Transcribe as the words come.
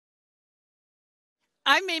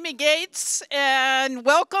I'm Mimi Gates, and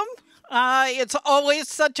welcome. It's always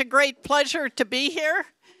such a great pleasure to be here.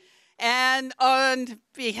 And on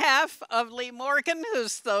behalf of Lee Morgan,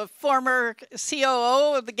 who's the former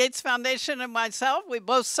COO of the Gates Foundation, and myself, we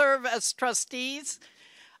both serve as trustees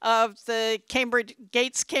of the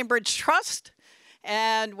Gates Cambridge Trust,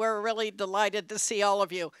 and we're really delighted to see all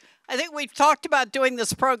of you. I think we've talked about doing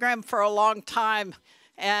this program for a long time,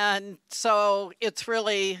 and so it's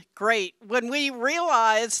really great. When we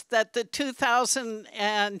realized that the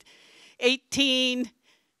 2018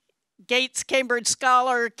 Gates Cambridge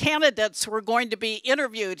Scholar candidates were going to be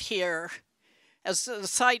interviewed here as a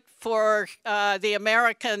site for the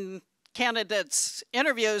American candidates'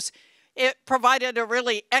 interviews, it provided a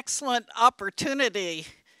really excellent opportunity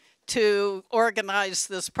to organize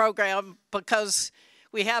this program because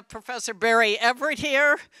we have Professor Barry Everitt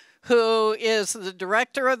here, who is the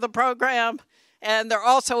director of the program, and there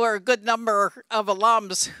also are a good number of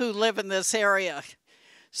alums who live in this area.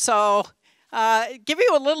 So give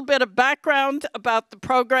you a little bit of background about the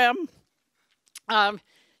program.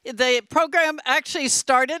 The program actually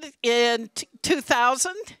started in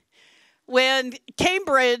 2000 when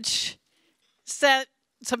Cambridge sent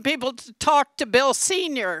some people to talk to Bill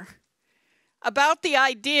Sr. about the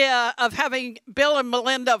idea of having Bill and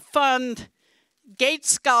Melinda fund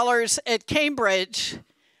Gates Scholars at Cambridge,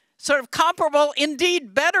 sort of comparable,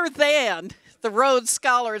 indeed better than the Rhodes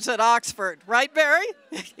Scholars at Oxford. Right, Barry?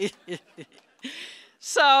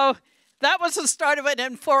 So that was the start of it,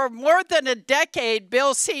 and for more than a decade,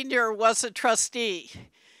 Bill Sr. was a trustee.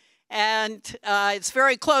 And it's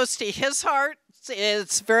very close to his heart.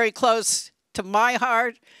 It's very close to my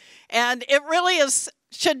heart. And it really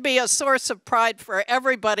should be a source of pride for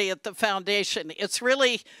everybody at the foundation. It's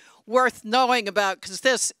really worth knowing about because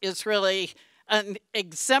this is really an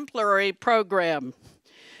exemplary program.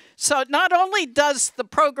 So not only does the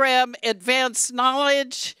program advance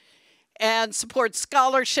knowledge and support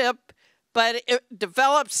scholarship, but it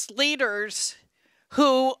develops leaders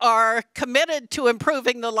who are committed to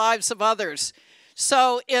improving the lives of others.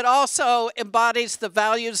 So it also embodies the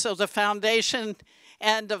values of the foundation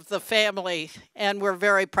and of the family, and we're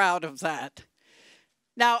very proud of that.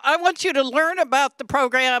 Now, I want you to learn about the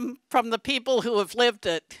program from the people who have lived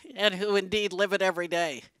it and who indeed live it every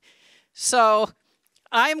day. So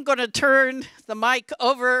I'm going to turn the mic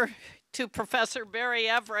over to Professor Barry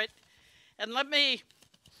Everitt, and let me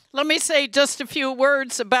say just a few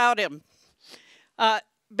words about him.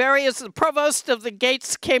 Barry is the Provost of the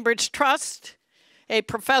Gates Cambridge Trust, a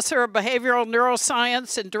professor of behavioral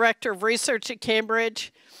neuroscience and director of research at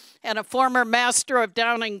Cambridge, and a former master of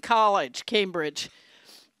Downing College, Cambridge.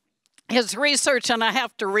 His research, and I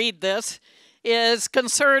have to read this, is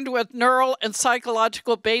concerned with neural and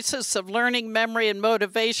psychological basis of learning, memory, and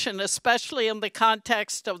motivation, especially in the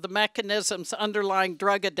context of the mechanisms underlying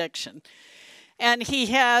drug addiction. And he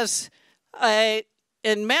has an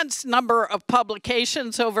immense number of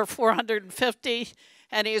publications, over 450,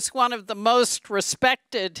 and he's one of the most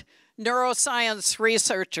respected neuroscience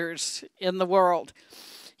researchers in the world.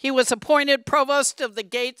 He was appointed Provost of the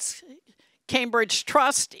Gates Cambridge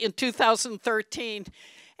Trust in 2013,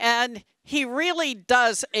 and he really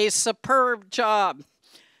does a superb job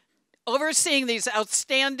overseeing these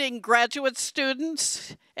outstanding graduate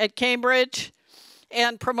students at Cambridge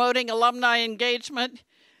and promoting alumni engagement.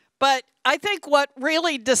 But I think what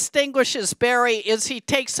really distinguishes Barry is he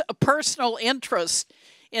takes a personal interest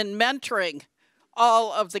in mentoring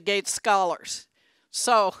all of the Gates Scholars.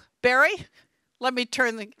 So, Barry, let me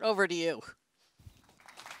turn it over to you.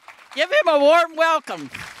 Give him a warm welcome.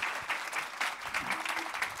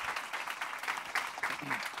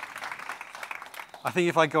 I think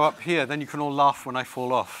if I go up here, then you can all laugh when I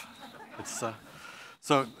fall off. So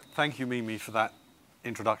thank you, Mimi, for that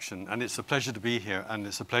introduction. And it's a pleasure to be here, and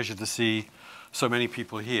it's a pleasure to see so many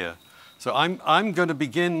people here. So I'm going to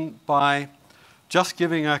begin by just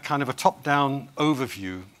giving a kind of a top-down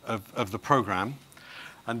overview of the program.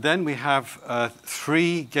 And then we have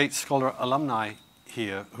 3 Gates Scholar alumni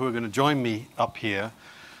here who are going to join me up here.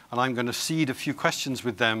 And I'm going to seed a few questions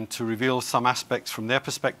with them to reveal some aspects from their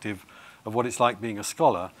perspective of what it's like being a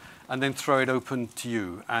scholar, and then throw it open to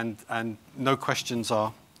you. And no questions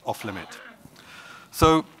are off limit.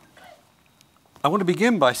 So I want to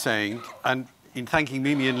begin by saying, and in thanking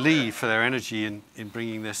Mimi and Lee for their energy in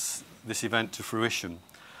bringing this event to fruition.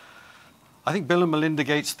 I think Bill and Melinda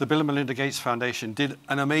Gates, the Bill and Melinda Gates Foundation, did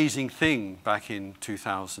an amazing thing back in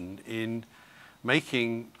 2000 in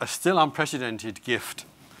making a still unprecedented gift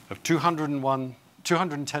of $210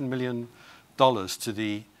 million to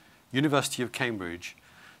the University of Cambridge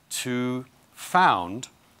to found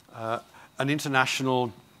a an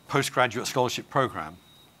international postgraduate scholarship program.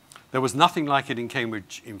 There was nothing like it in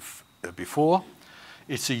Cambridge before.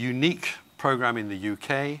 It's a unique program in the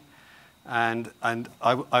UK, and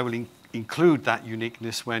I will include that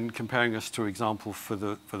uniqueness when comparing us to, example, for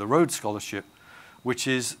the Rhodes Scholarship, which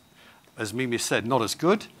is, as Mimi said, not as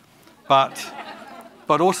good, but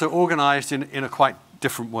also organized in a quite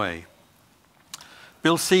different way.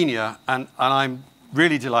 Bill Senior, and I'm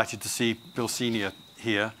really delighted to see Bill Senior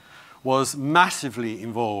here, was massively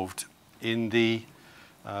involved in the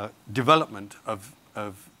development of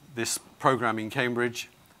this program in Cambridge,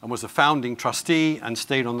 and was a founding trustee and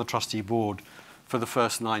stayed on the trustee board for the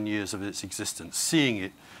first 9 years of its existence, seeing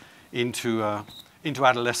it into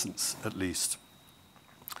adolescence at least.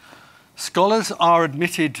 Scholars are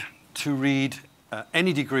admitted to read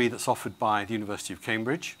any degree that's offered by the University of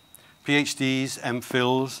Cambridge, PhDs,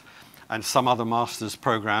 MPhils, and some other master's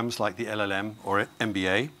programs like the LLM or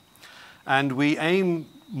MBA. And we aim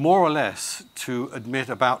more or less to admit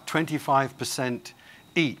about 25%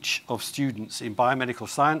 each of students in biomedical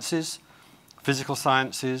sciences, physical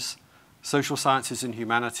sciences, social sciences and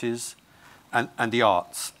humanities, and the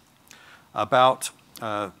arts. About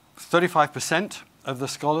 35% of the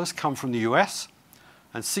scholars come from the US,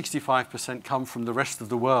 and 65% come from the rest of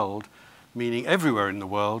the world, meaning everywhere in the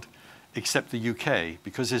world except the UK,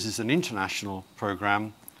 because this is an international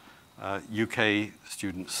program. UK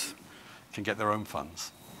students can get their own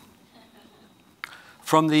funds.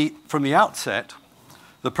 From the outset,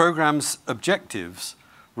 the program's objectives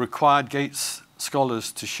required Gates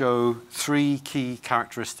scholars to show 3 key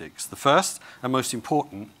characteristics. The first, and most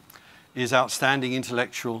important, is outstanding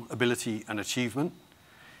intellectual ability and achievement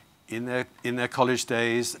in their college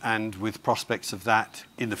days and with prospects of that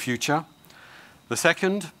in the future. The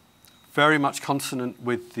second, very much consonant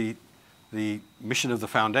with the mission of the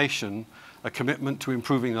foundation, a commitment to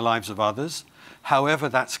improving the lives of others, however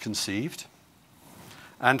that's conceived.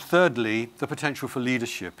 And thirdly, the potential for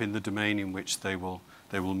leadership in the domain in which they will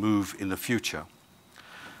move in the future.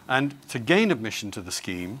 And to gain admission to the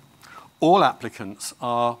scheme, all applicants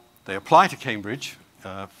they apply to Cambridge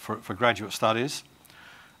for graduate studies,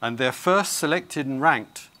 and they're first selected and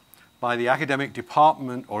ranked by the academic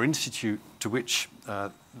department or institute to which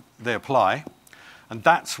they apply. And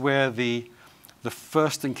that's where the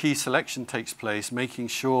first and key selection takes place, making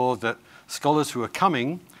sure that scholars who are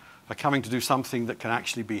coming to do something that can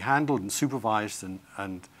actually be handled and supervised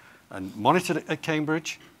and monitored at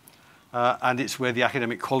Cambridge. And it's where the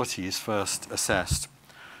academic quality is first assessed.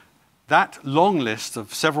 That long list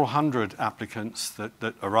of several hundred applicants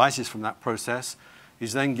that arises from that process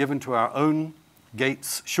is then given to our own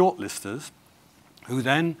Gates shortlisters, who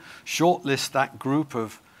then shortlist that group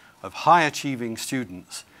of high-achieving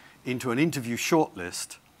students into an interview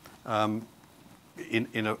shortlist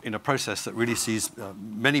in a process that really sees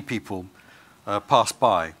many people pass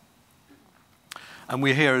by. And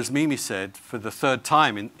we're here, as Mimi said, for the 3rd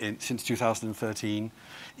time since 2013,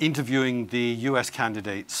 interviewing the US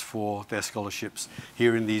candidates for their scholarships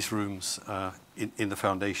here in these rooms in the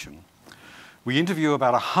foundation. We interview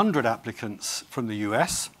about 100 applicants from the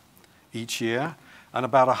US each year, and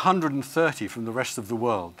about 130 from the rest of the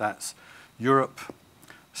world. That's Europe,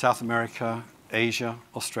 South America, Asia,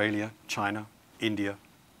 Australia, China, India,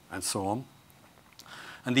 and so on.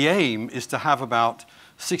 And the aim is to have about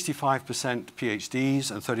 65%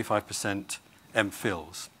 PhDs and 35%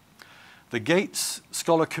 MPhils. The Gates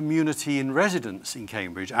scholar community in residence in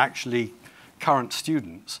Cambridge, actually current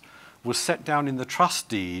students, was set down in the trust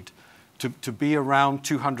deed to be around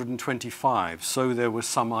 225. So there was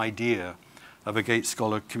some idea of a Gates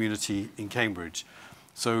scholar community in Cambridge.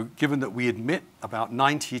 So given that we admit about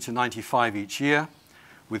 90 to 95 each year,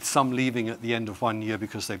 with some leaving at the end of 1 year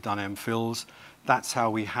because they've done MPhils, that's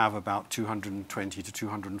how we have about 220 to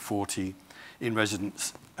 240 in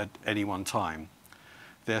residence at any one time.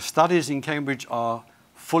 Their studies in Cambridge are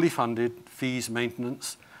fully funded, fees,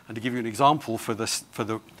 maintenance. And to give you an example, for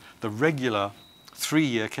the regular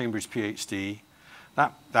 3-year Cambridge PhD,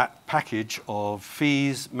 that package of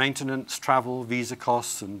fees, maintenance, travel, visa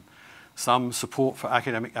costs, and some support for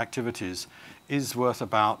academic activities is worth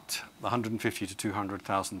about $150,000 to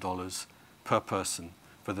 $200,000 per person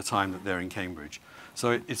for the time that they're in Cambridge.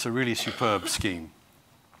 So it's a really superb scheme.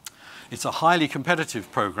 It's a highly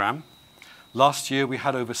competitive program. Last year we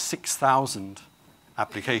had over 6,000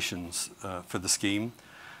 applications for the scheme,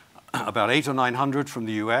 about 800 or 900 from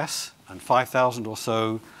the US and 5,000 or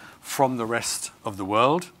so from the rest of the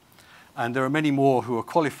world. And there are many more who are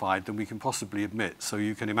qualified than we can possibly admit. So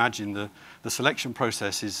you can imagine the selection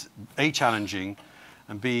process is A, challenging,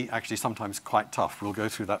 and B, actually sometimes quite tough. We'll go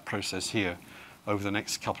through that process here over the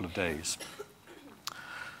next couple of days.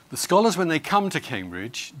 The scholars, when they come to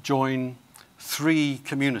Cambridge, join 3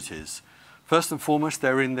 communities. First and foremost,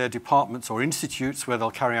 they're in their departments or institutes where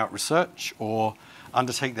they'll carry out research or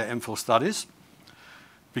undertake their MPhil studies.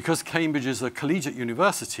 Because Cambridge is a collegiate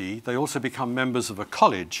university, they also become members of a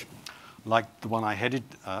college, like the one I headed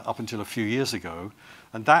up until a few years ago,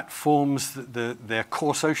 and that forms their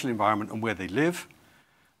core social environment and where they live.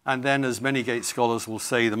 And then, as many Gates scholars will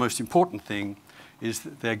say, the most important thing is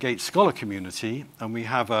their Gates Scholar community, and we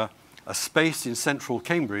have a space in central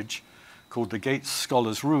Cambridge called the Gates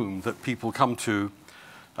Scholars Room that people come to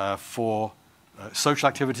for social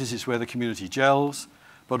activities. It's where the community gels,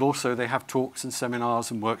 but also they have talks and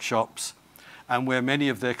seminars and workshops, and where many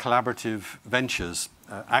of their collaborative ventures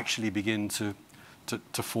actually begin to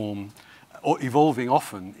form, or evolving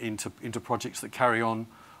often into projects that carry on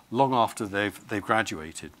long after they've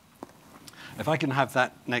graduated. If I can have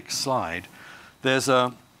that next slide, there's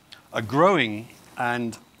a growing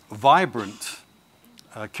and vibrant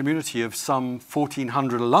community of some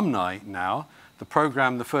 1,400 alumni now. The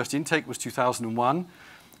program, the first intake was 2001.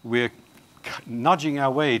 We're nudging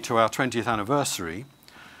our way to our 20th anniversary.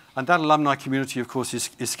 And that alumni community, of course, is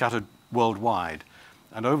scattered worldwide.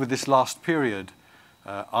 And over this last period,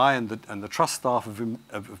 I and the trust staff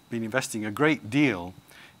have been investing a great deal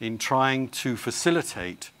in trying to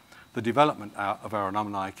facilitate the development of our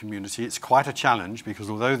alumni community. It's quite a challenge because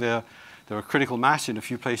although there are critical mass in a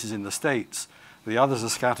few places in the States, the others are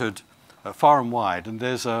scattered far and wide. And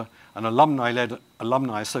there's an alumni-led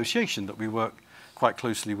alumni association that we work quite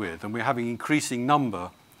closely with. And we're having an increasing number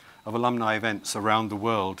of alumni events around the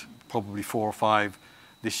world, probably 4 or 5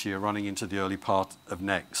 this year, running into the early part of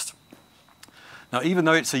next. Now, even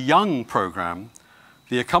though it's a young program,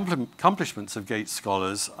 the accomplishments of Gates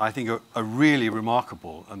scholars, I think, are really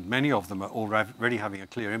remarkable, and many of them are already having a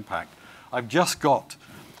clear impact. I've just got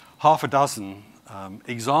half a dozen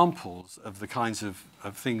examples of the kinds of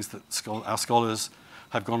things that our scholars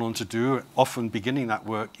have gone on to do, often beginning that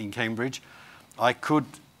work in Cambridge. I could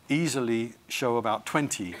easily show about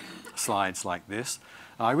 20 slides like this.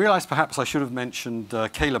 I realized perhaps I should have mentioned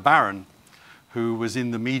Kayla Barron, who was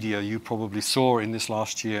in the media you probably saw in this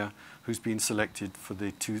last year, who's been selected for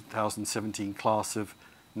the 2017 class of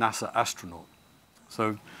NASA astronaut.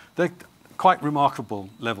 So they're quite remarkable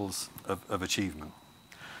levels of achievement.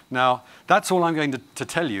 Now, that's all I'm going to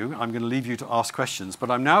tell you. I'm going to leave you to ask questions,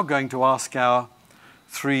 but I'm now going to ask our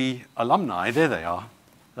 3 alumni, there they are,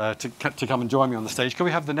 to come and join me on the stage. Can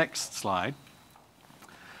we have the next slide?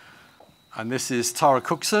 And this is Tara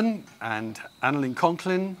Cookson and Annalijn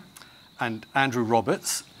Conklin and Andrew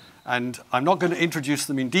Robertson. And I'm not going to introduce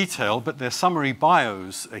them in detail, but their summary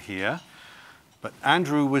bios are here. But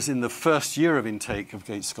Andrew was in the first year of intake of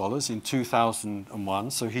Gates Scholars in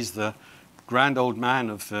 2001, so he's the grand old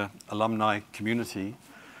man of the alumni community.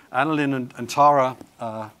 Annalijn and Tara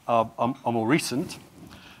are more recent,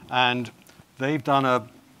 and they've done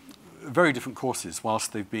very different courses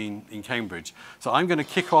whilst they've been in Cambridge. So I'm going to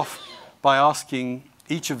kick off by asking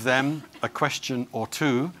each of them a question or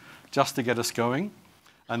 2, just to get us going,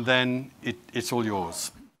 and then it's all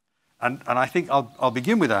yours. And I think I'll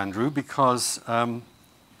begin with Andrew, because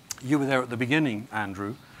you were there at the beginning,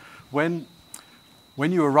 Andrew. When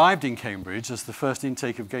you arrived in Cambridge as the first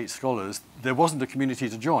intake of Gates Scholars, there wasn't a community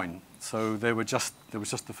to join, so there was just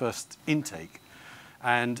the first intake.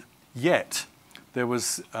 And yet, there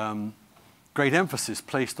was great emphasis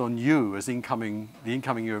placed on you as the incoming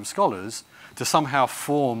year of scholars to somehow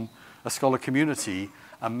form a scholar community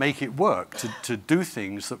and make it work, to do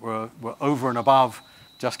things that were over and above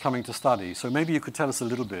just coming to study. So maybe you could tell us a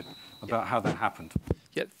little bit about how that happened.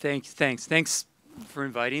 Yeah, thanks for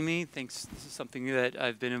inviting me. Thanks. This is something that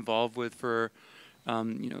I've been involved with for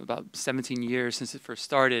about 17 years since it first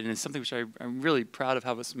started, and it's something which I'm really proud of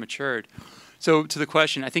how it's matured. So to the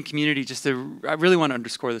question, I think community, I really want to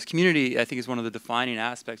underscore this. Community, I think, is one of the defining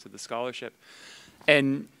aspects of the scholarship.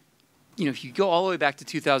 And, if you go all the way back to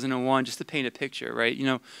 2001, just to paint a picture, right?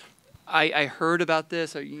 I heard about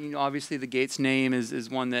this. Obviously the Gates name is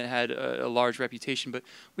one that had a large reputation, but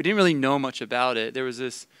we didn't really know much about it. There was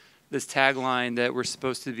this tagline that we're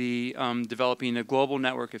supposed to be developing a global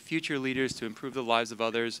network of future leaders to improve the lives of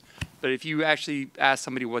others. But if you actually ask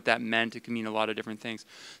somebody what that meant, it could mean a lot of different things.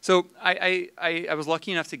 So I was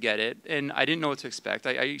lucky enough to get it, and I didn't know what to expect.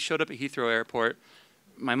 I showed up at Heathrow Airport.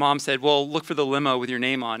 My mom said, well, look for the limo with your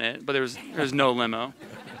name on it, but there was no limo.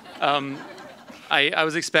 I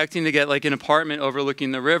was expecting to get like an apartment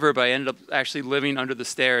overlooking the river, but I ended up actually living under the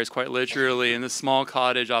stairs, quite literally, in this small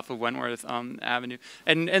cottage off of Wentworth Avenue.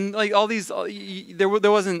 And like all these, there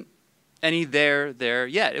wasn't any there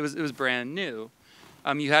yet. It was brand new.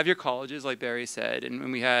 You have your colleges, like Barry said,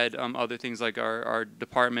 and we had other things like our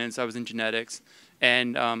departments. I was in genetics,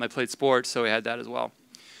 and I played sports, so we had that as well.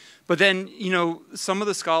 But then, you know, some of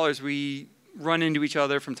the scholars, we run into each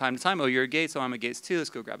other from time to time. Oh, you're a Gates, oh, I'm a Gates too, let's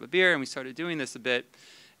go grab a beer. And we started doing this a bit.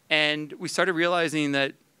 And we started realizing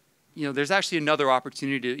that, you know, there's actually another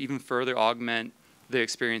opportunity to even further augment the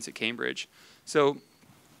experience at Cambridge. So,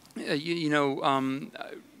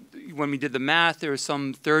 when we did the math, there was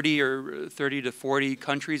some 30 to 40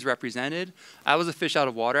 countries represented. I was a fish out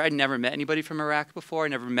of water. I'd never met anybody from Iraq before. I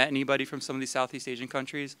never met anybody from some of these Southeast Asian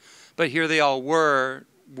countries. But here they all were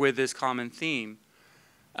with this common theme.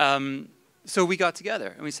 So we got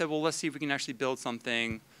together and we said, well, let's see if we can actually build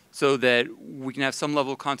something so that we can have some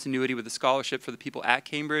level of continuity with the scholarship for the people at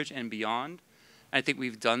Cambridge and beyond. I think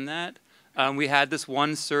we've done that. We had this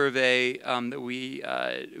one survey that we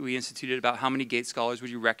instituted about how many Gates scholars would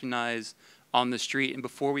you recognize on the street. And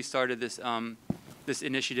before we started this, this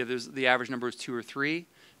initiative, the average number was 2 or 3.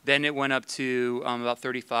 Then it went up to about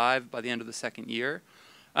 35 by the end of the second year.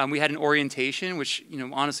 We had an orientation, which, you know,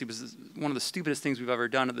 honestly was one of the stupidest things we've ever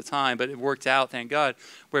done at the time, but it worked out, thank God,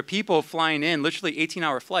 where people flying in, literally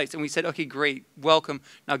 18-hour flights, and we said, okay, great, welcome.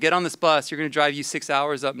 Now get on this bus. You're going to drive you 6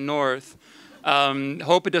 hours up north.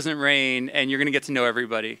 Hope it doesn't rain, and you're going to get to know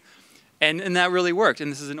everybody. And that really worked. And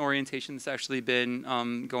this is an orientation that's actually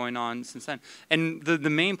been going on since then. And the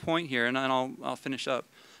main point here, and I'll finish up,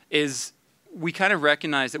 is we kind of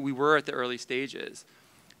recognize that we were at the early stages.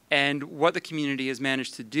 And what the community has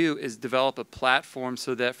managed to do is develop a platform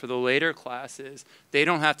so that for the later classes, they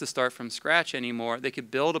don't have to start from scratch anymore. They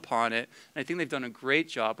could build upon it. And I think they've done a great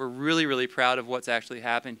job. We're really, really proud of what's actually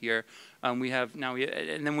happened here. And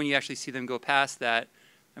then when you actually see them go past that,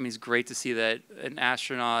 I mean, it's great to see that an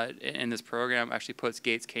astronaut in this program actually puts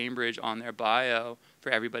Gates Cambridge on their bio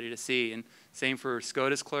for everybody to see. And same for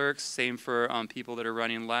SCOTUS clerks, same for people that are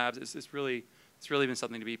running labs. It's really been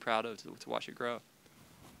something to be proud of, to watch it grow.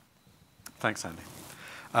 Thanks, Andy.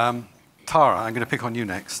 Tara, I'm going to pick on you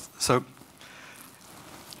next. So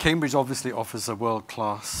Cambridge obviously offers a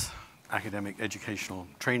world-class academic educational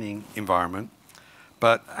training environment,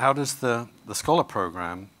 but how does the Scholar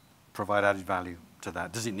program provide added value to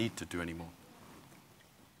that? Does it need to do any more?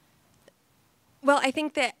 Well, I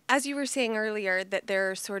think that, as you were saying earlier, that there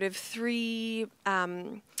are sort of 3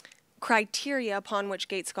 criteria upon which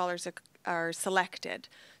Gates Scholars are selected.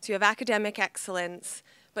 So you have academic excellence,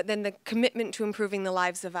 but then the commitment to improving the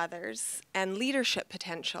lives of others and leadership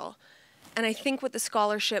potential. And I think what the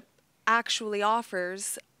scholarship actually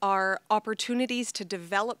offers are opportunities to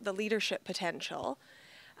develop the leadership potential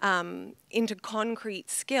into concrete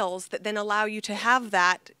skills that then allow you to have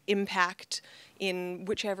that impact in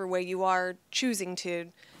whichever way you are choosing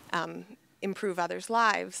to improve others'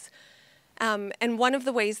 lives. And one of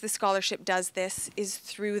the ways the scholarship does this is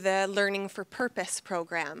through the Learning for Purpose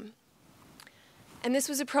program. And this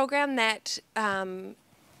was a program that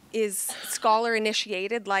is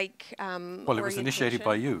scholar-initiated, like well, it was initiated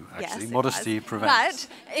by you, actually. Yes, Modesty prevents.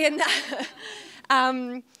 But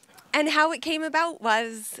in and how it came about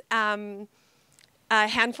was a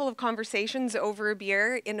handful of conversations over a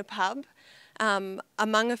beer in a pub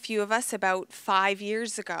among a few of us about 5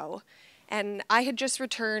 years ago. And I had just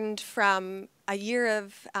returned from a year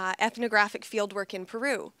of ethnographic fieldwork in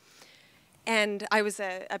Peru. And I was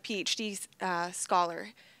a PhD scholar.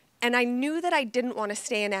 And I knew that I didn't want to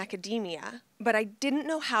stay in academia, but I didn't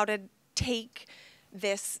know how to take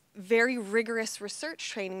this very rigorous research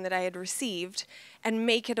training that I had received and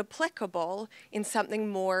make it applicable in something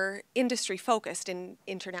more industry-focused in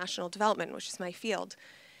international development, which is my field.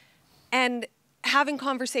 And having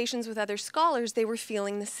conversations with other scholars, they were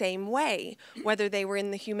feeling the same way, whether they were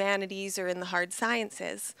in the humanities or in the hard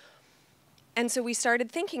sciences. And so we started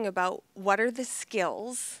thinking about what are the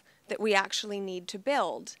skills that we actually need to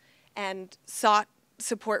build, and sought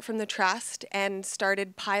support from the Trust and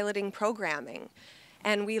started piloting programming.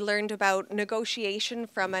 And we learned about negotiation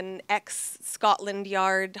from an ex-Scotland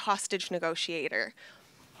Yard hostage negotiator.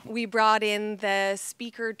 We brought in the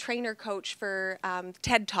speaker trainer coach for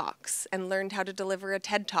TED Talks and learned how to deliver a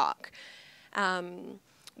TED Talk.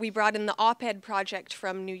 We brought in the op-ed project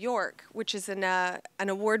from New York, which is an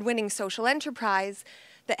award-winning social enterprise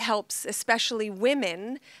that helps especially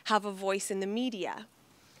women have a voice in the media.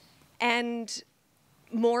 And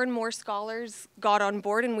more scholars got on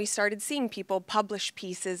board, and we started seeing people publish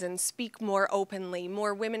pieces and speak more openly,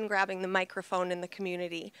 more women grabbing the microphone in the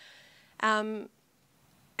community. And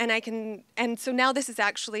so now this is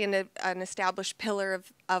actually an established pillar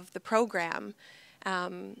of the program.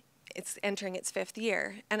 it's entering its 5th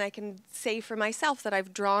year. And I can say for myself that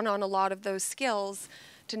I've drawn on a lot of those skills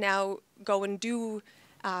to now go and do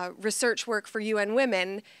research work for UN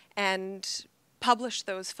Women and publish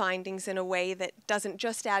those findings in a way that doesn't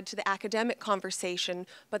just add to the academic conversation,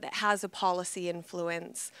 but that has a policy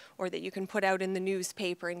influence, or that you can put out in the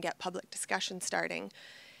newspaper and get public discussion starting.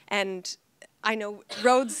 And I know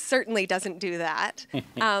Rhodes certainly doesn't do that.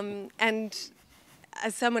 And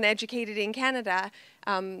as someone educated in Canada,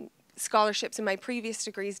 scholarships in my previous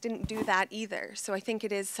degrees didn't do that either. So I think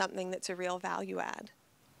it is something that's a real value add.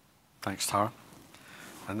 Thanks, Tara.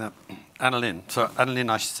 And Annalijn. So Annalijn,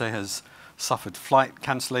 I should say, has suffered flight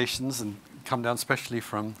cancellations and come down specially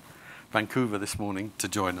from Vancouver this morning to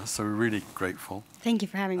join us. So we're really grateful. Thank you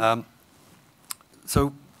for having me.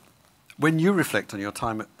 So when you reflect on your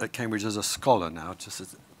time at Cambridge as a scholar now, just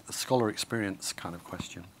as a scholar experience kind of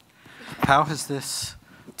question, how has this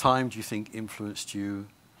time, do you think, influenced you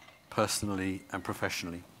personally and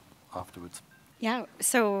professionally afterwards? Yeah,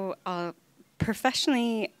 so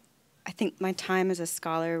professionally, I think my time as a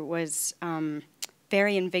scholar was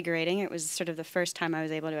very invigorating. It was sort of the first time I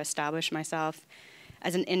was able to establish myself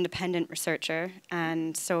as an independent researcher.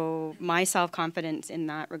 And so my self-confidence in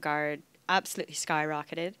that regard absolutely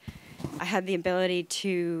skyrocketed. I had the ability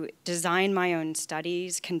to design my own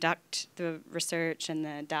studies, conduct the research and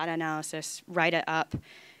the data analysis, write it up,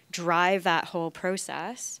 drive that whole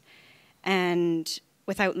process, and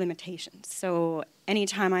without limitations. So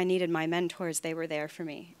anytime I needed my mentors, they were there for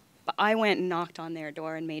me. But I went and knocked on their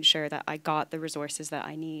door and made sure that I got the resources that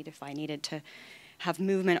I need. If I needed to have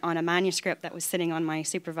movement on a manuscript that was sitting on my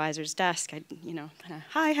supervisor's desk, I'd, kind of,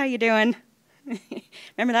 hi, how you doing?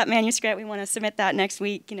 Remember that manuscript? We want to submit that next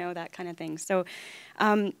week, that kind of thing. So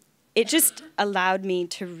it just allowed me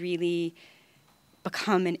to really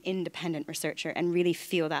become an independent researcher and really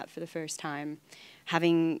feel that for the first time.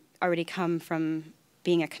 Having already come from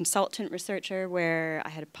being a consultant researcher where I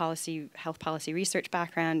had a health policy research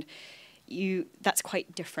background, that's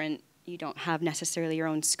quite different. You don't have necessarily your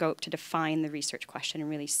own scope to define the research question and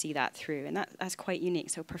really see that through, and that's quite unique.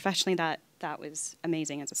 So professionally, that was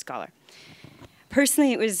amazing as a scholar.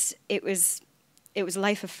 Personally, it was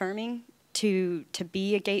life affirming to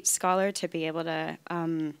be a Gates scholar, to be able to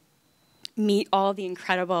meet all the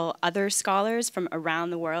incredible other scholars from around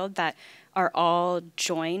the world that are all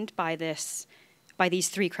joined by these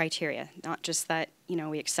 3 criteria. Not just that,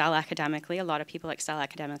 we excel academically. A lot of people excel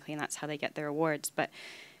academically, and that's how they get their awards. But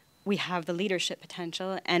we have the leadership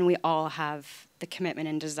potential, and we all have the commitment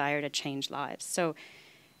and desire to change lives. So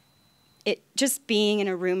just being in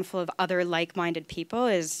a room full of other like-minded people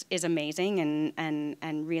is amazing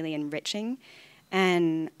and really enriching.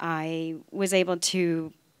 And I was able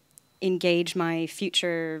to engage my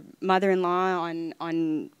future mother-in-law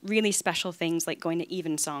on really special things like going to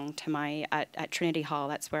evensong at Trinity Hall.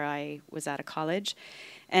 That's where I was at a college.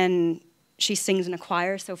 And she sings in a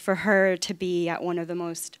choir, so for her to be at one of the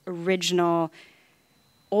most original,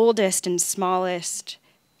 oldest and smallest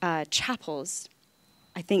chapels,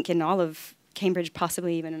 I think in all of Cambridge,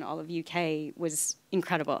 possibly even in all of UK, was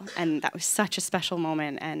incredible. And that was such a special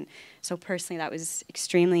moment. And so personally, that was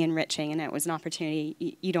extremely enriching, and it was an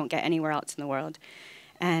opportunity you don't get anywhere else in the world.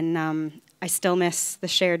 And I still miss the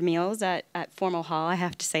shared meals at Formal Hall. I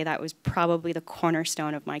have to say that was probably the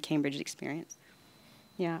cornerstone of my Cambridge experience.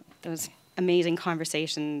 Yeah, those amazing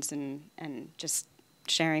conversations and just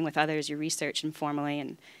sharing with others your research informally,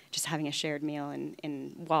 and just having a shared meal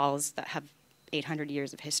in walls that have 800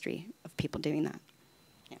 years of history of people doing that.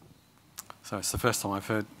 Yeah. So it's the first time I've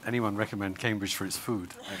heard anyone recommend Cambridge for its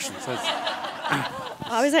food, actually. So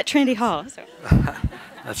I was at Trinity Hall. So.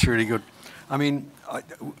 That's really good. I mean,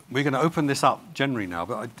 we're going to open this up generally now,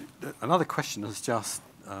 but another question has just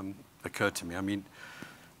occurred to me. I mean,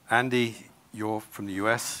 Andy, you're from the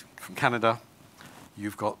US, from Canada.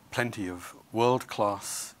 You've got plenty of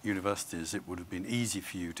world-class universities. It would have been easy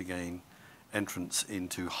for you to gain entrance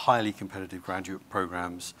into highly competitive graduate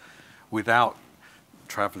programs without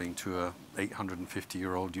traveling to a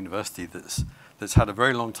 850-year-old university that's had a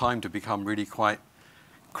very long time to become really quite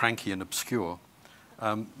cranky and obscure.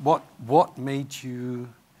 What made you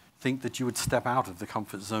think that you would step out of the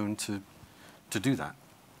comfort zone to do that?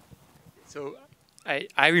 So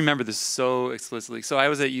I remember this so explicitly. So I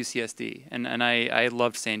was at UCSD, and I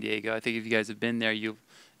loved San Diego. I think if you guys have been there,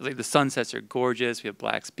 like the sunsets are gorgeous. We have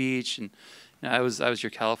Black's Beach, and I was your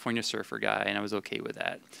California surfer guy, and I was okay with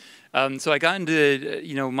that. So I got into,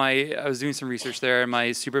 I was doing some research there, and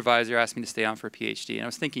my supervisor asked me to stay on for a PhD. And I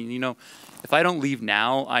was thinking, if I don't leave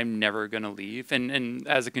now, I'm never going to leave. And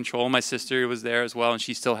as a control, my sister was there as well, and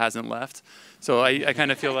she still hasn't left. So I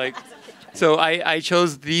kind of feel like, So I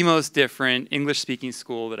chose the most different English-speaking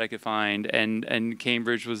school that I could find, and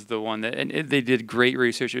Cambridge was the one that, and they did great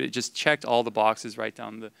research. It just checked all the boxes right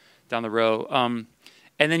down the row.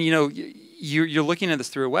 And then, you know, you're looking at this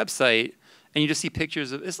through a website, and you just see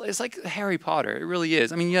pictures of, it's like Harry Potter. It really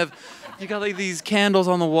is. I mean, you got like these candles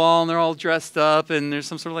on the wall, and they're all dressed up, and there's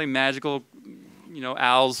some sort of like magical, you know,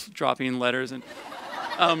 owls dropping letters, and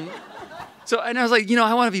so, and I was like, you know,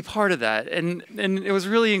 I want to be part of that, and it was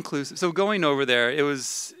really inclusive. So going over there,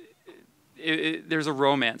 there's a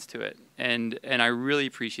romance to it, and I really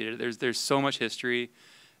appreciate it. There's so much history.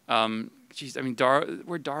 Geez, I mean,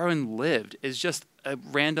 where Darwin lived is just a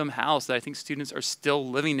random house that I think students are still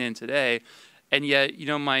living in today, and yet, you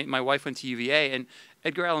know, my wife went to UVA, and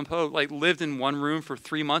Edgar Allan Poe like lived in one room for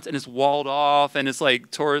 3 months, and it's walled off, and it's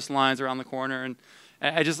like tourist lines around the corner, and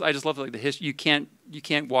I just love like the history. You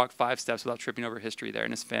can't walk 5 steps without tripping over history there,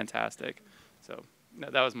 and it's fantastic. So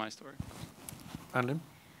that was my story. Annalijn?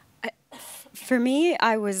 For me,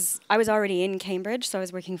 I was already in Cambridge, so I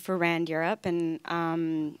was working for RAND Europe,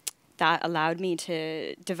 and that allowed me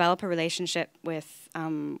to develop a relationship with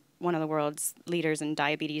one of the world's leaders in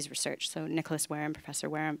diabetes research, so Nicholas Wareham, Professor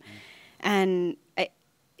Wareham. And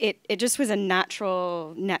it just was a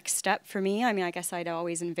natural next step for me. I mean, I guess I'd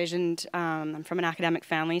always envisioned, I'm from an academic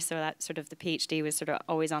family, so that sort of the PhD was sort of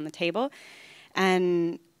always on the table.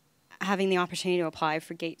 And having the opportunity to apply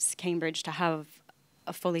for Gates Cambridge to have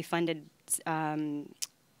a fully funded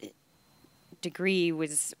degree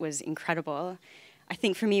was incredible. I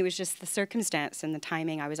think for me it was just the circumstance and the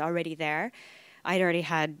timing. I was already there. I'd already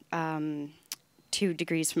had 2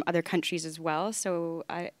 degrees from other countries as well, so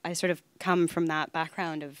I sort of come from that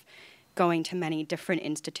background of going to many different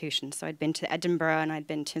institutions. So I'd been to Edinburgh, and I'd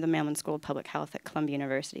been to the Mailman School of Public Health at Columbia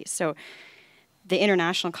University. So the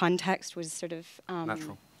international context was sort of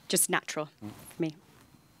just natural for me.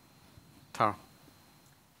 Tara?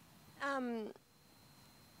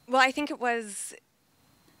 Well, I think it was,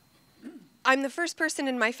 I'm the first person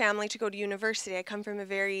in my family to go to university. I come from a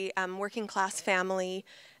very working class family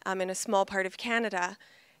in a small part of Canada.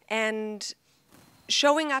 And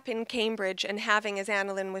showing up in Cambridge and having, as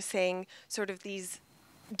Annalijn was saying, sort of these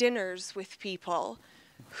dinners with people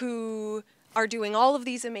who are doing all of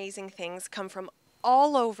these amazing things, come from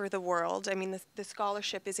all over the world. I mean, the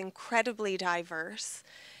scholarship is incredibly diverse.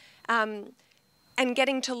 And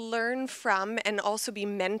getting to learn from and also be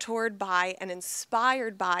mentored by and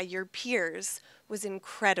inspired by your peers was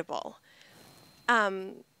incredible.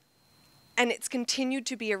 And it's continued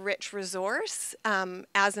to be a rich resource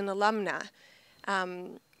as an alumna.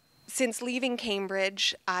 Since leaving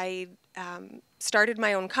Cambridge, I started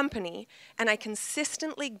my own company, and I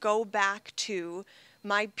consistently go back to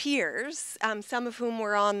my peers, some of whom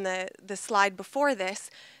were on the slide before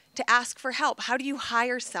this, to ask for help. How do you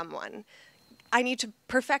hire someone? I need to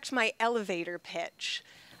perfect my elevator pitch.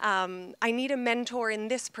 I need a mentor in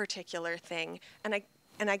this particular thing. And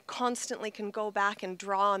I constantly can go back and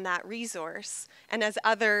draw on that resource. And as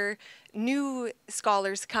other new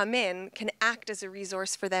scholars come in, can act as a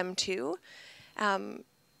resource for them too. And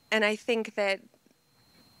I think that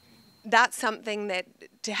that's something that,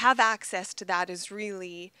 to have access to that is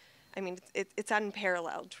really, I mean, it's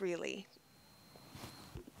unparalleled, really.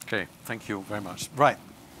 Okay, thank you very much. Right,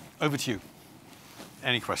 over to you.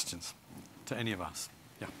 Any questions to any of us?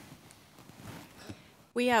 Yeah.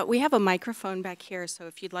 We have a microphone back here, so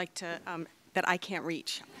if you'd like to, that I can't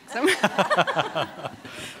reach. This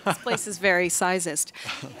place is very sizist.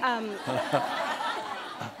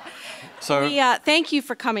 Thank you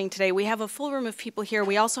for coming today. We have a full room of people here.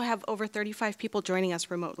 We also have over 35 people joining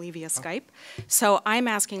us remotely via Skype. So I'm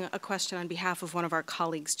asking a question on behalf of one of our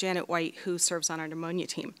colleagues, Janet White, who serves on our pneumonia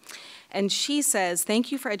team. And she says,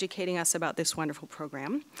 thank you for educating us about this wonderful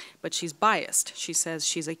program, but she's biased. She says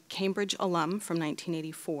she's a Cambridge alum from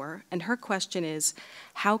 1984, and her question is,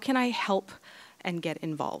 how can I help and get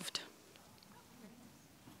involved?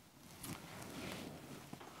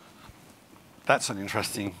 That's an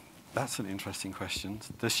interesting question.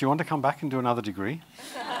 Does she want to come back and do another degree?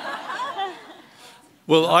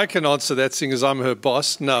 Well, I can answer that, seeing as I'm her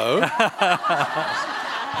boss. No.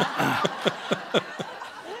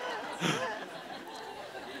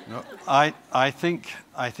 No, I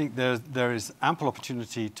think there is ample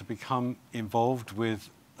opportunity to become involved with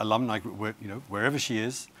alumni group, wherever she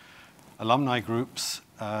is, alumni groups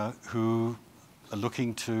who are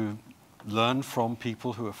looking to learn from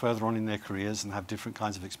people who are further on in their careers and have different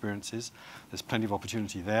kinds of experiences. There's plenty of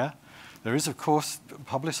opportunity there. There is, of course,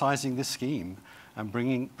 publicizing this scheme and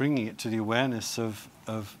bringing it to the awareness of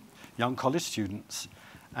young college students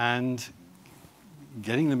and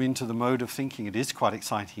getting them into the mode of thinking. It is quite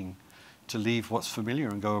exciting to leave what's familiar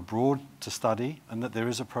and go abroad to study, and that there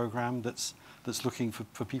is a program that's looking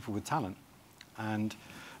for people with talent. And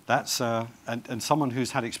that's and someone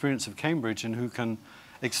who's had experience of Cambridge and who can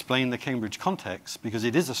explain the Cambridge context, because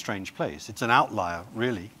it is a strange place. It's an outlier,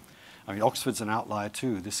 really. I mean, Oxford's an outlier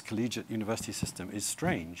too. This collegiate university system is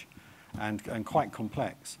strange and quite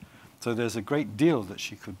complex. So there's a great deal that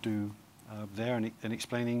she could do there in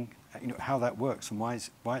explaining how that works and why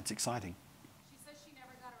it's exciting. She says she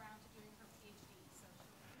never got around to doing her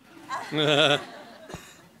PhD. So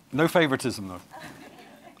No favoritism, though.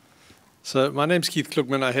 So my name's Keith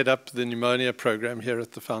Klugman. I head up the pneumonia program here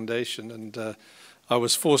at the foundation, and I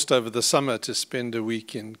was forced over the summer to spend a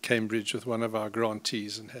week in Cambridge with one of our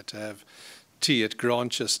grantees and had to have tea at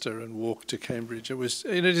Grantchester and walk to Cambridge.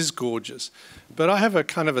 It is gorgeous. But I have a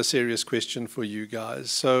kind of a serious question for you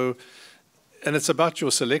guys. So, and it's about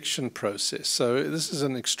your selection process. So this is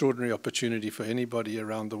an extraordinary opportunity for anybody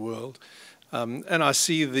around the world. And I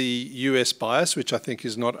see the US bias, which I think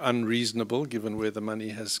is not unreasonable given where the money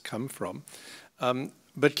has come from.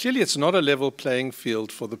 But clearly it's not a level playing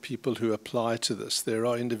field for the people who apply to this. There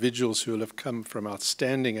are individuals who will have come from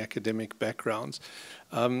outstanding academic backgrounds.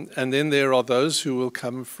 And then there are those who will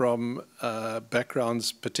come from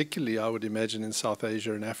backgrounds, particularly I would imagine in South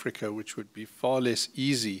Asia and Africa, which would be far less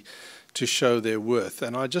easy to show their worth.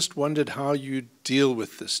 And I just wondered how you deal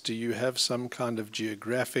with this. Do you have some kind of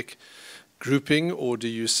geographic grouping, or do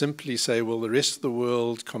you simply say, well, the rest of the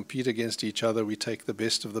world compete against each other, we take the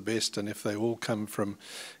best of the best, and if they all come from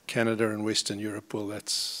Canada and Western Europe, well,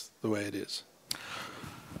 that's the way it is?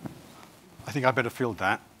 I think I better field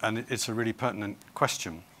that, and it's a really pertinent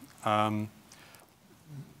question. The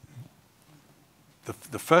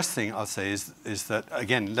first thing I'll say is that,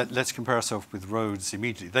 again, let's compare ourselves with Rhodes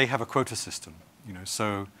immediately. They have a quota system,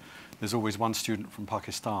 so there's always one student from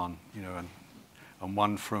Pakistan, and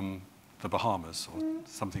one from the Bahamas or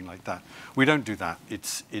something like that. We don't do that.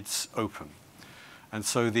 It's open. And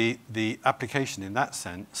so the application in that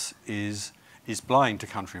sense is blind to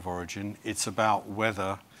country of origin. It's about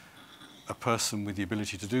whether a person with the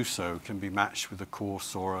ability to do so can be matched with a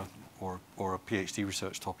course or a PhD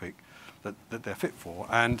research topic that they're fit for.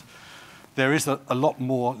 And there is a lot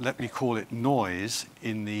more, let me call it, noise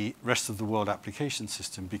in the rest of the world application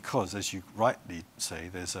system because, as you rightly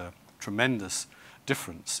say, there's a tremendous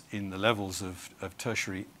difference in the levels of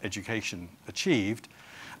tertiary education achieved,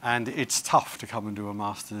 and it's tough to come and do a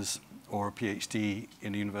master's or a PhD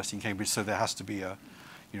in a university in Cambridge, so there has to be a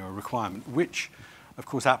requirement, which, of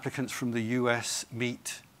course, applicants from the US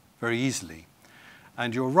meet very easily.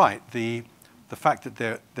 And you're right, the fact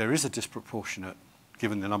that there is a disproportionate,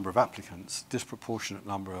 given the number of applicants, disproportionate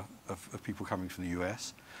number of people coming from the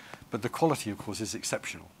US, but the quality, of course, is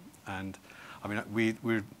exceptional. And I mean,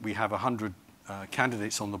 we have 100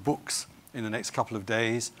 candidates on the books in the next couple of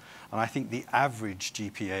days, and I think the average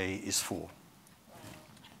GPA is 4.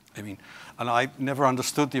 I mean, and I never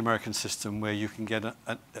understood the American system where you can get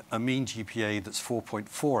a mean GPA that's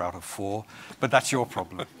 4.4 out of 4, but that's your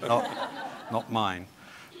problem, not mine.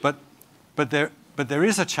 But there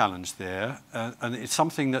is a challenge there, and it's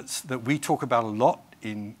something that we talk about a lot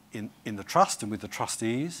in the trust and with the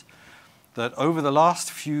trustees, that over the last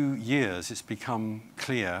few years it's become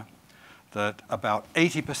clear that about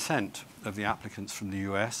 80% of the applicants from the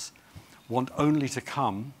US want only to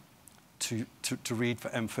come to read for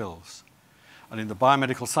MPhils. And in the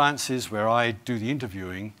biomedical sciences, where I do the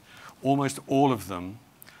interviewing, almost all of them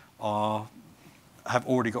have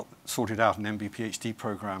already got sorted out an MB PhD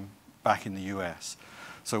program back in the US.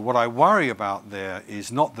 So what I worry about there is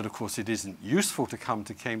not that, of course, it isn't useful to come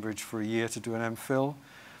to Cambridge for a year to do an MPhil,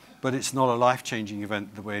 but it's not a life-changing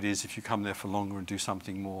event the way it is if you come there for longer and do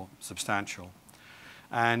something more substantial.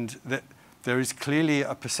 And that there is clearly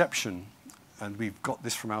a perception, and we've got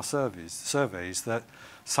this from our surveys, that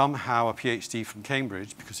somehow a PhD from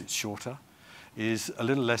Cambridge, because it's shorter, is a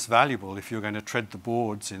little less valuable if you're going to tread the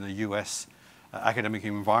boards in a US academic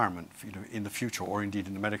environment, in the future, or indeed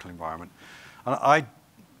in the medical environment. And I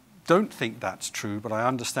don't think that's true, but I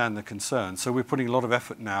understand the concern. So we're putting a lot of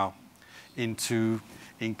effort now into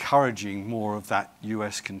encouraging more of that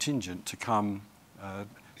US contingent to come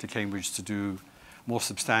to Cambridge to do more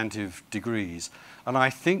substantive degrees. And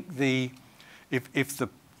I think if the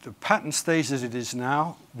pattern stays as it is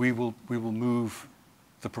now, we will move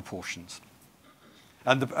the proportions.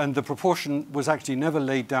 And the proportion was actually never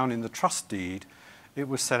laid down in the trust deed. It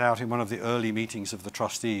was set out in one of the early meetings of the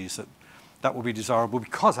trustees that will be desirable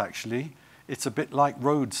because actually it's a bit like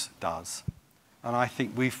Rhodes does. And I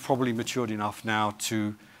think we've probably matured enough now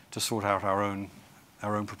to sort out our own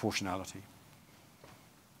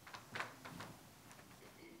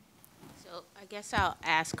So guess I'll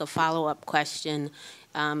ask a follow-up question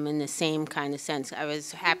in the same kind of sense. I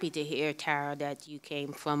was happy to hear, Tara, that you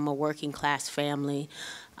came from a working-class family.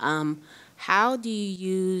 How do you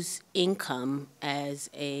use income as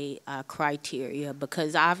a criteria?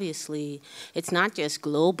 Because obviously, it's not just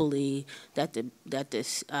globally that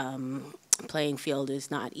this playing field is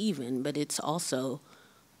not even, but it's also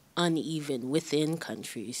uneven within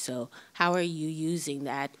countries. So how are you using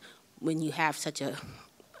that when you have such a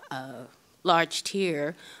large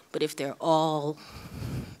tier, but if they're all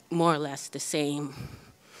more or less the same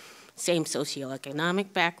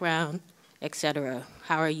socioeconomic background, et cetera,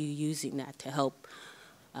 how are you using that to help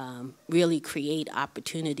really create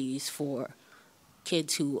opportunities for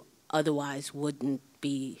kids who otherwise wouldn't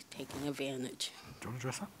be taking advantage? Do you want to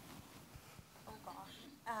address that? Oh gosh.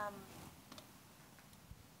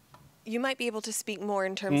 You might be able to speak more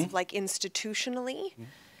in terms of like institutionally.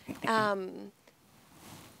 I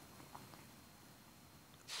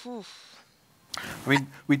mean,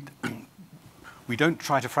 we don't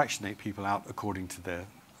try to fractionate people out according to their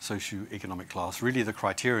socioeconomic class. Really, the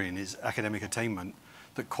criterion is academic attainment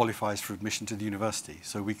that qualifies for admission to the university.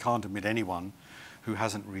 So we can't admit anyone who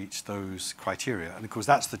hasn't reached those criteria. And of course,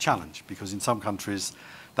 that's the challenge, because in some countries,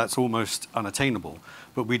 that's almost unattainable.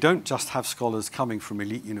 But we don't just have scholars coming from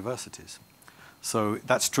elite universities. So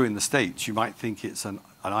that's true in the States. You might think it's an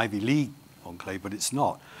Ivy League enclave, but it's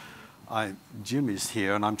not. Jim is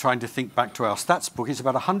here, and I'm trying to think back to our stats book. It's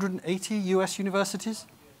about 180 US universities,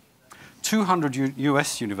 200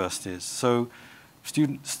 US universities. So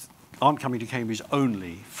students aren't coming to Cambridge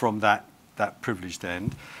only from that privileged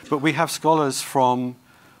end. But we have scholars from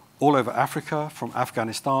all over Africa, from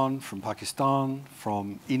Afghanistan, from Pakistan,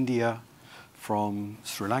 from India, from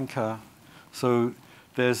Sri Lanka. So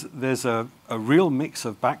there's a real mix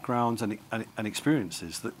of backgrounds and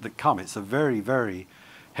experiences that come. It's a very, very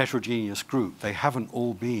heterogeneous group. They haven't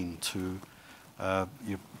all been to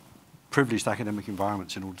privileged academic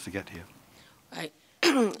environments in order to get here. Right.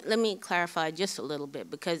 Let me clarify just a little bit,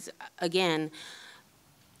 because again,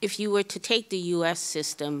 if you were to take the US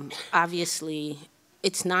system, obviously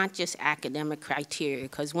it's not just academic criteria,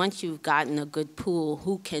 because once you've gotten a good pool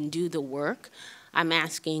who can do the work, I'm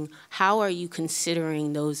asking, how are you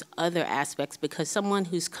considering those other aspects? Because someone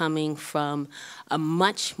who's coming from a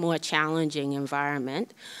much more challenging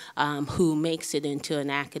environment, who makes it into an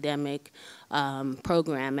academic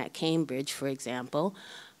program at Cambridge, for example,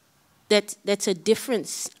 that's a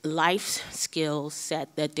different life skill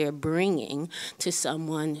set that they're bringing to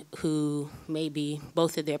someone who maybe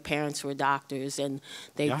both of their parents were doctors and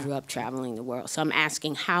they grew up traveling the world. So I'm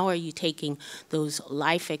asking, how are you taking those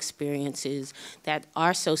life experiences that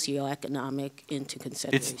are socioeconomic into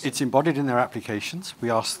consideration? It's embodied in their applications. We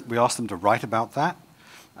ask them to write about that,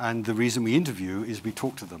 and the reason we interview is we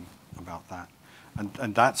talk to them about that.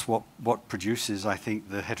 And that's what produces, I think,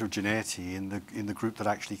 the heterogeneity in the group that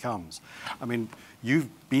actually comes. I mean, you've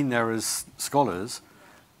been there as scholars.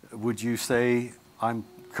 Would you say I'm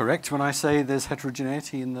correct when I say there's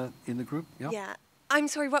heterogeneity in the group? Yeah. I'm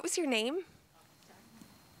sorry, what was your name?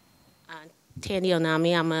 Tandy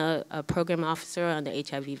Onami. I'm a program officer on the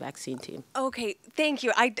HIV vaccine team. Okay, thank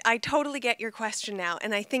you. I totally get your question now,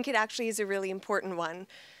 and I think it actually is a really important one.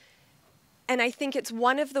 And I think it's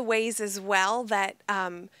one of the ways as well that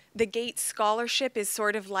the Gates Scholarship is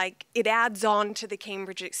sort of like, it adds on to the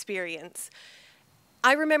Cambridge experience.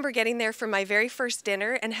 I remember getting there for my very first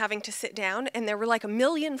dinner and having to sit down, and there were like 1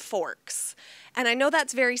 million forks. And I know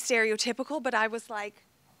that's very stereotypical, but I was like,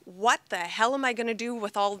 what the hell am I going to do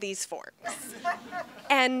with all these forks?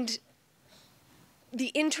 And the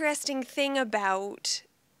interesting thing about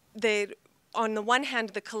on the one hand,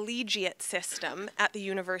 the collegiate system at the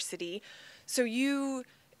university, so you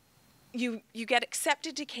get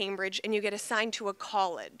accepted to Cambridge and you get assigned to a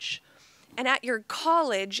college. And at your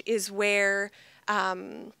college is where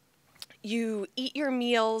you eat your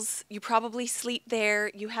meals, you probably sleep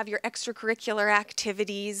there, you have your extracurricular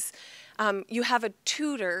activities, you have a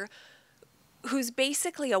tutor who's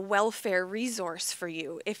basically a welfare resource for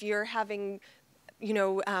you. If you're having,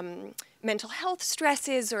 mental health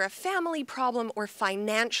stresses or a family problem or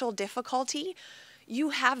financial difficulty,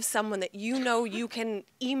 you have someone that you can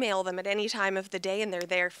email them at any time of the day and they're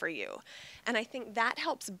there for you. And I think that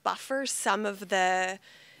helps buffer some of the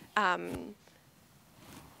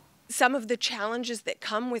challenges that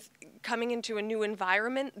come with coming into a new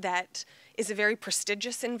environment that is a very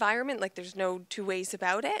prestigious environment, like there's no two ways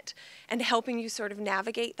about it, and helping you sort of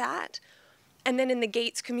navigate that. And then in the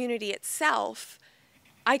Gates community itself,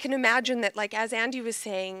 I can imagine that, like as Andy was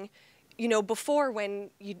saying, before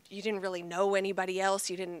when you didn't really know anybody else,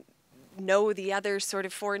 you didn't know the other sort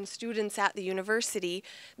of foreign students at the university,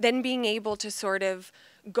 then being able to sort of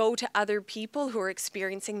go to other people who are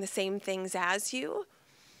experiencing the same things as you.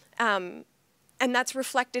 And that's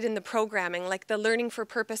reflected in the programming, like the Learning for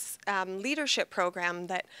Purpose leadership program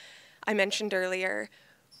that I mentioned earlier.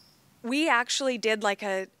 We actually did like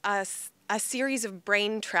a series of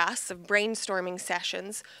brain trusts, of brainstorming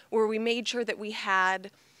sessions, where we made sure that we had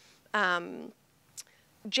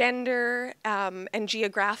gender and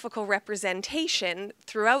geographical representation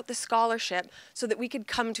throughout the scholarship so that we could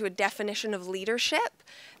come to a definition of leadership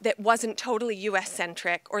that wasn't totally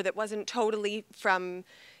US-centric or that wasn't totally from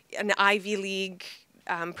an Ivy League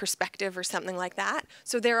perspective or something like that.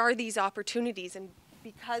 So there are these opportunities, and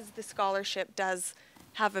because the scholarship does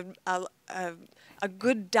have a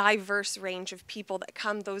good diverse range of people that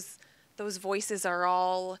come, those voices are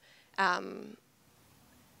all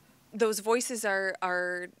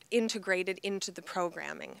are integrated into the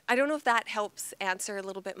programming. I don't know if that helps answer a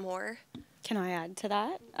little bit more. Can I add to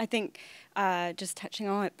that? I think just touching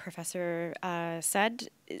on what Professor said,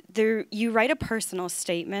 you write a personal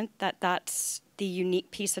statement that's the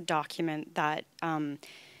unique piece of document that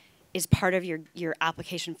is part of your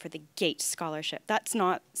application for the Gates Scholarship. That's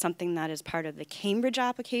not something that is part of the Cambridge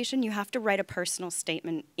application. You have to write a personal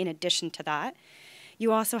statement in addition to that.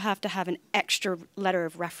 You also have to have an extra letter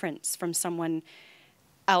of reference from someone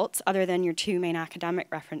else other than your two main academic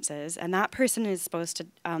references, and that person is supposed to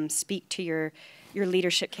speak to your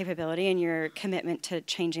leadership capability and your commitment to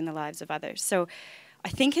changing the lives of others. So I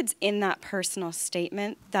think it's in that personal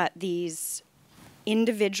statement that these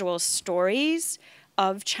individual stories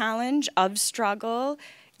of challenge, of struggle,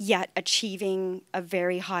 yet achieving a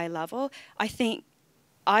very high level, I think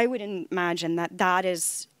I would imagine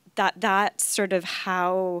that's sort of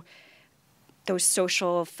how those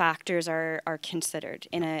social factors are considered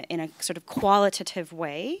in a sort of qualitative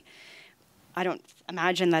way. I don't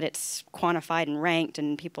imagine that it's quantified and ranked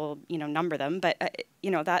and people, number them, but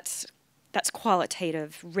that's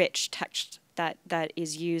qualitative, rich text that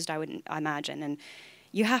is used, I would imagine, and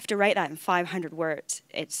you have to write that in 500 words.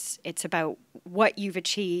 It's about what you've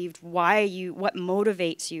achieved, what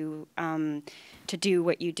motivates you to do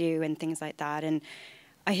what you do, and things like that. And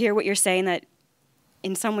I hear what you're saying, that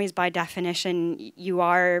in some ways, by definition, you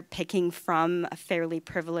are picking from a fairly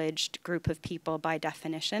privileged group of people by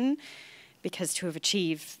definition, because to have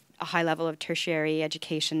achieved a high level of tertiary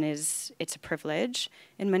education it's a privilege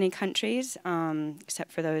in many countries,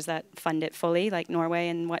 except for those that fund it fully, like Norway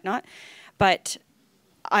and whatnot. But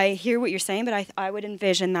I hear what you're saying, but I would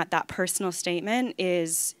envision that personal statement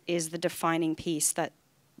is the defining piece that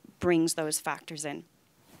brings those factors in.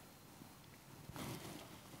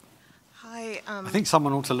 Hi. I think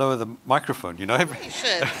someone ought to lower the microphone, You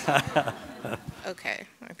should. Okay,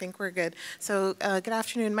 I think we're good. So good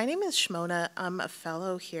afternoon. My name is Shmona. I'm a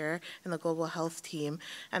fellow here in the Global Health team,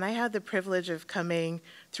 and I had the privilege of coming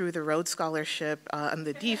through the Rhodes Scholarship on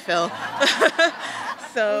the DPhil.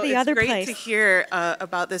 So it's great to hear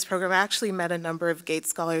about this program. I actually met a number of Gates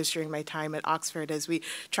Scholars during my time at Oxford as we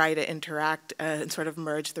try to interact and sort of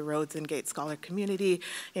merge the Rhodes and Gates Scholar community.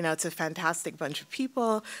 It's a fantastic bunch of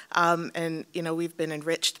people, and we've been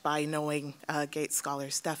enriched by knowing Gates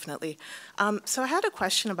Scholars, definitely. So I had a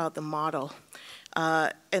question about the model.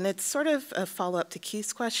 And it's sort of a follow-up to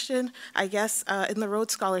Keith's question. I guess in the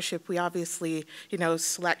Rhodes Scholarship, we obviously,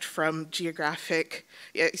 select from geographic,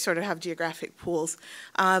 sort of have geographic pools.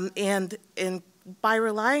 And by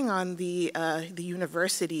relying on the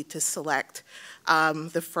university to select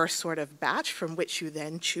the first sort of batch from which you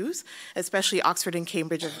then choose, especially Oxford and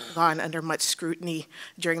Cambridge have gone under much scrutiny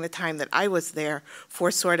during the time that I was there for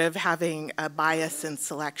sort of having a bias in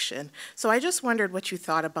selection. So I just wondered what you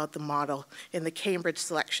thought about the model in the Cambridge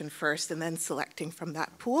selection first and then selecting from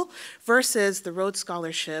that pool versus the Rhodes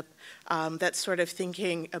Scholarship that's sort of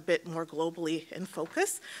thinking a bit more globally in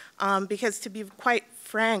focus. Because to be quite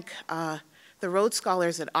frank, the Rhodes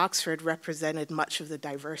Scholars at Oxford represented much of the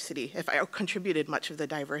diversity, contributed much of the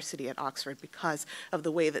diversity at Oxford because of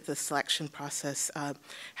the way that the selection process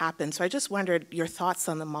happened. So I just wondered your thoughts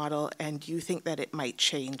on the model, and do you think that it might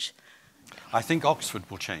change? I think Oxford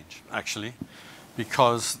will change, actually,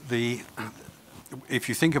 because if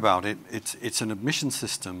you think about it, it's an admission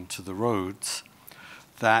system to the Rhodes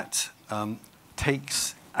that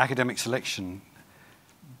takes academic selection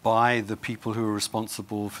by the people who are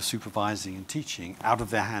responsible for supervising and teaching out of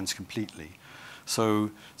their hands completely. So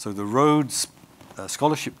the Rhodes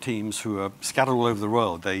scholarship teams, who are scattered all over the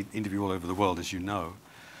world, they interview all over the world, as you know,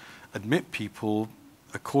 admit people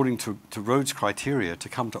according to Rhodes criteria to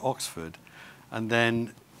come to Oxford, and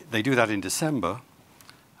then they do that in December,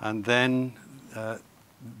 and then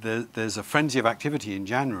there's a frenzy of activity in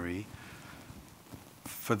January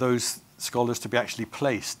for those scholars to be actually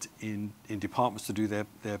placed in departments to do their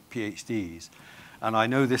PhDs. And I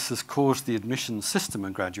know this has caused the admissions system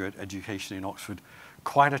and graduate education in Oxford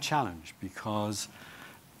quite a challenge, because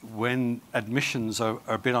when admissions are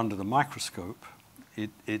a bit under the microscope,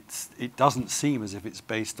 it doesn't seem as if it's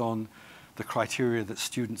based on the criteria that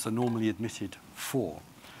students are normally admitted for.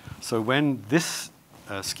 So when this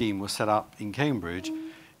scheme was set up in Cambridge,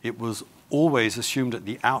 it was always assumed at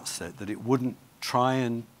the outset that it wouldn't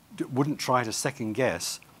try to second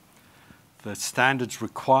guess the standards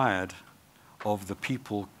required of the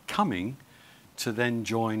people coming to then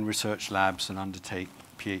join research labs and undertake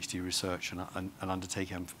PhD research and undertake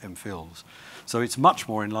MPhils. So it's much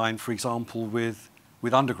more in line, for example, with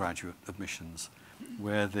undergraduate admissions,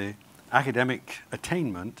 where the academic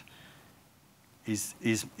attainment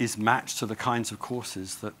is matched to the kinds of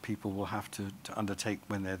courses that people will have to undertake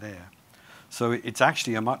when they're there. So it's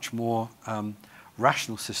actually a much more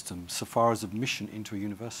rational system so far as admission into a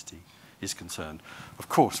university is concerned. Of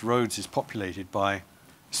course, Rhodes is populated by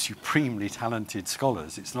supremely talented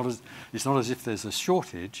scholars. It's not as if there's a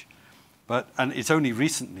shortage, and it's only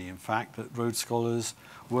recently, in fact, that Rhodes scholars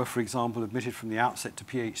were, for example, admitted from the outset to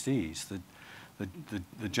PhDs.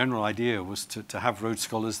 The general idea was to have Rhodes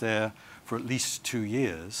scholars there for at least 2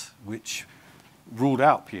 years, which ruled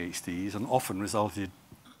out PhDs and often resulted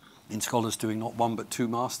in scholars doing not one but 2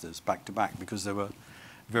 masters back to back, because there were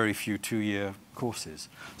very few 2-year courses.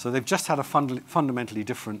 So they've just had a fundamentally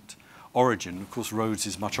different origin. Of course, Rhodes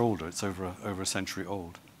is much older. It's over a century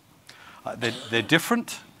old. They're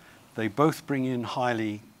different. They both bring in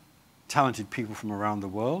highly talented people from around the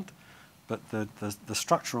world, but the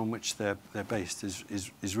structure on which they're based is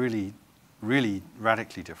really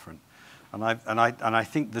radically different. And I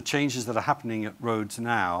think the changes that are happening at Rhodes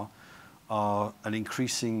now are an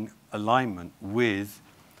increasing alignment with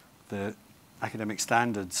the academic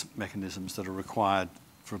standards mechanisms that are required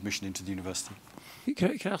for admission into the university.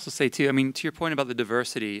 Can I also say too, I mean, to your point about the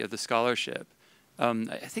diversity of the scholarship, I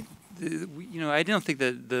think, I don't think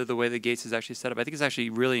that the way that Gates is actually set up, I think it's actually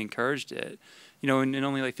really encouraged it. In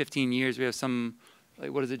only like 15 years, we have some,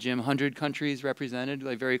 like, what is it, Jim, 100 countries represented,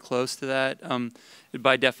 like very close to that.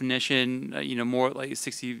 By definition, more like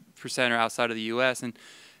 60% are outside of the US. And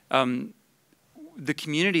the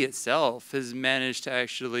community itself has managed to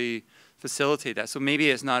actually facilitate that. So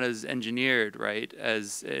maybe it's not as engineered, right, and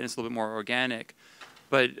it's a little bit more organic.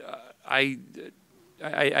 But I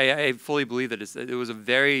fully believe that it was a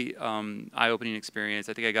very eye-opening experience.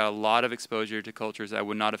 I think I got a lot of exposure to cultures that I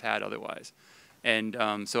would not have had otherwise. And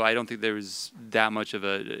so I don't think there was that much of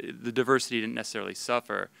the diversity didn't necessarily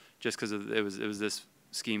suffer just because it was this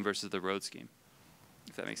scheme versus the Rhodes scheme,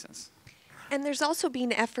 if that makes sense. And there's also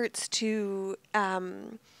been efforts to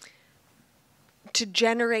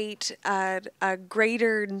generate a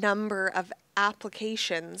greater number of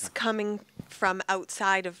applications coming from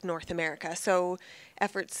outside of North America. So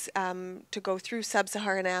efforts to go through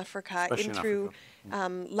sub-Saharan Africa, through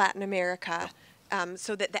Latin America,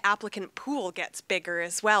 so that the applicant pool gets bigger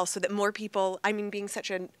as well, so that more people, being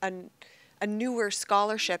such a newer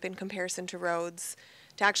scholarship in comparison to Rhodes,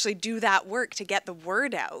 to actually do that work to get the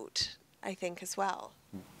word out, I think, as well.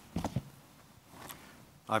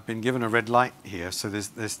 I've been given a red light here, so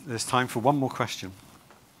there's time for one more question.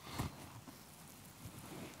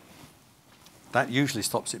 That usually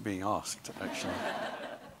stops it being asked, actually.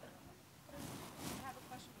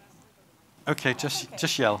 Okay,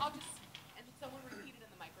 just yell. And someone repeat it in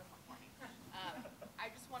the microphone for me. I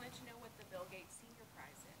just wanted to know what the Bill Gates Senior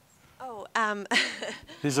Prize is. Oh,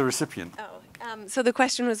 He's a recipient. So the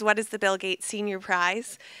question was, what is the Bill Gates Senior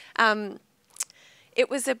Prize? It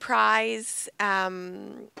was a prize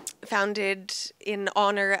founded in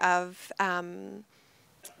honor of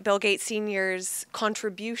Bill Gates Sr.'s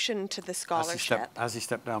contribution to the scholarship. As he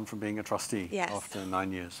stepped down from being a trustee after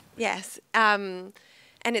 9 years. Yes. And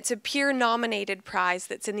it's a peer-nominated prize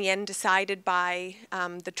that's in the end decided by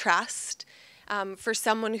the trust for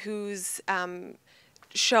someone who's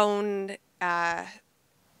shown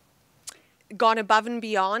gone above and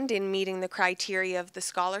beyond in meeting the criteria of the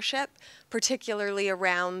scholarship, particularly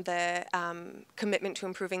around the commitment to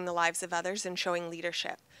improving the lives of others and showing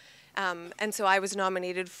leadership. And so I was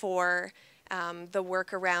nominated for the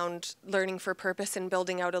work around learning for purpose and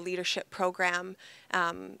building out a leadership program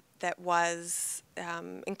that was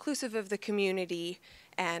inclusive of the community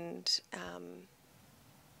and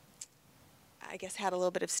I guess had a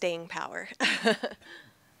little bit of staying power.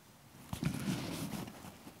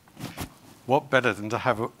 What better than to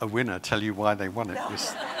have a winner tell you why they won it?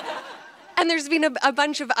 And there's been a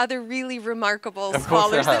bunch of other really remarkable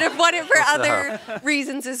scholars that have won it for other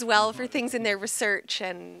reasons as well, for things in their research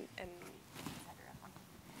and et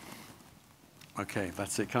cetera. Okay,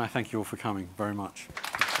 that's it. Can I thank you all for coming very much?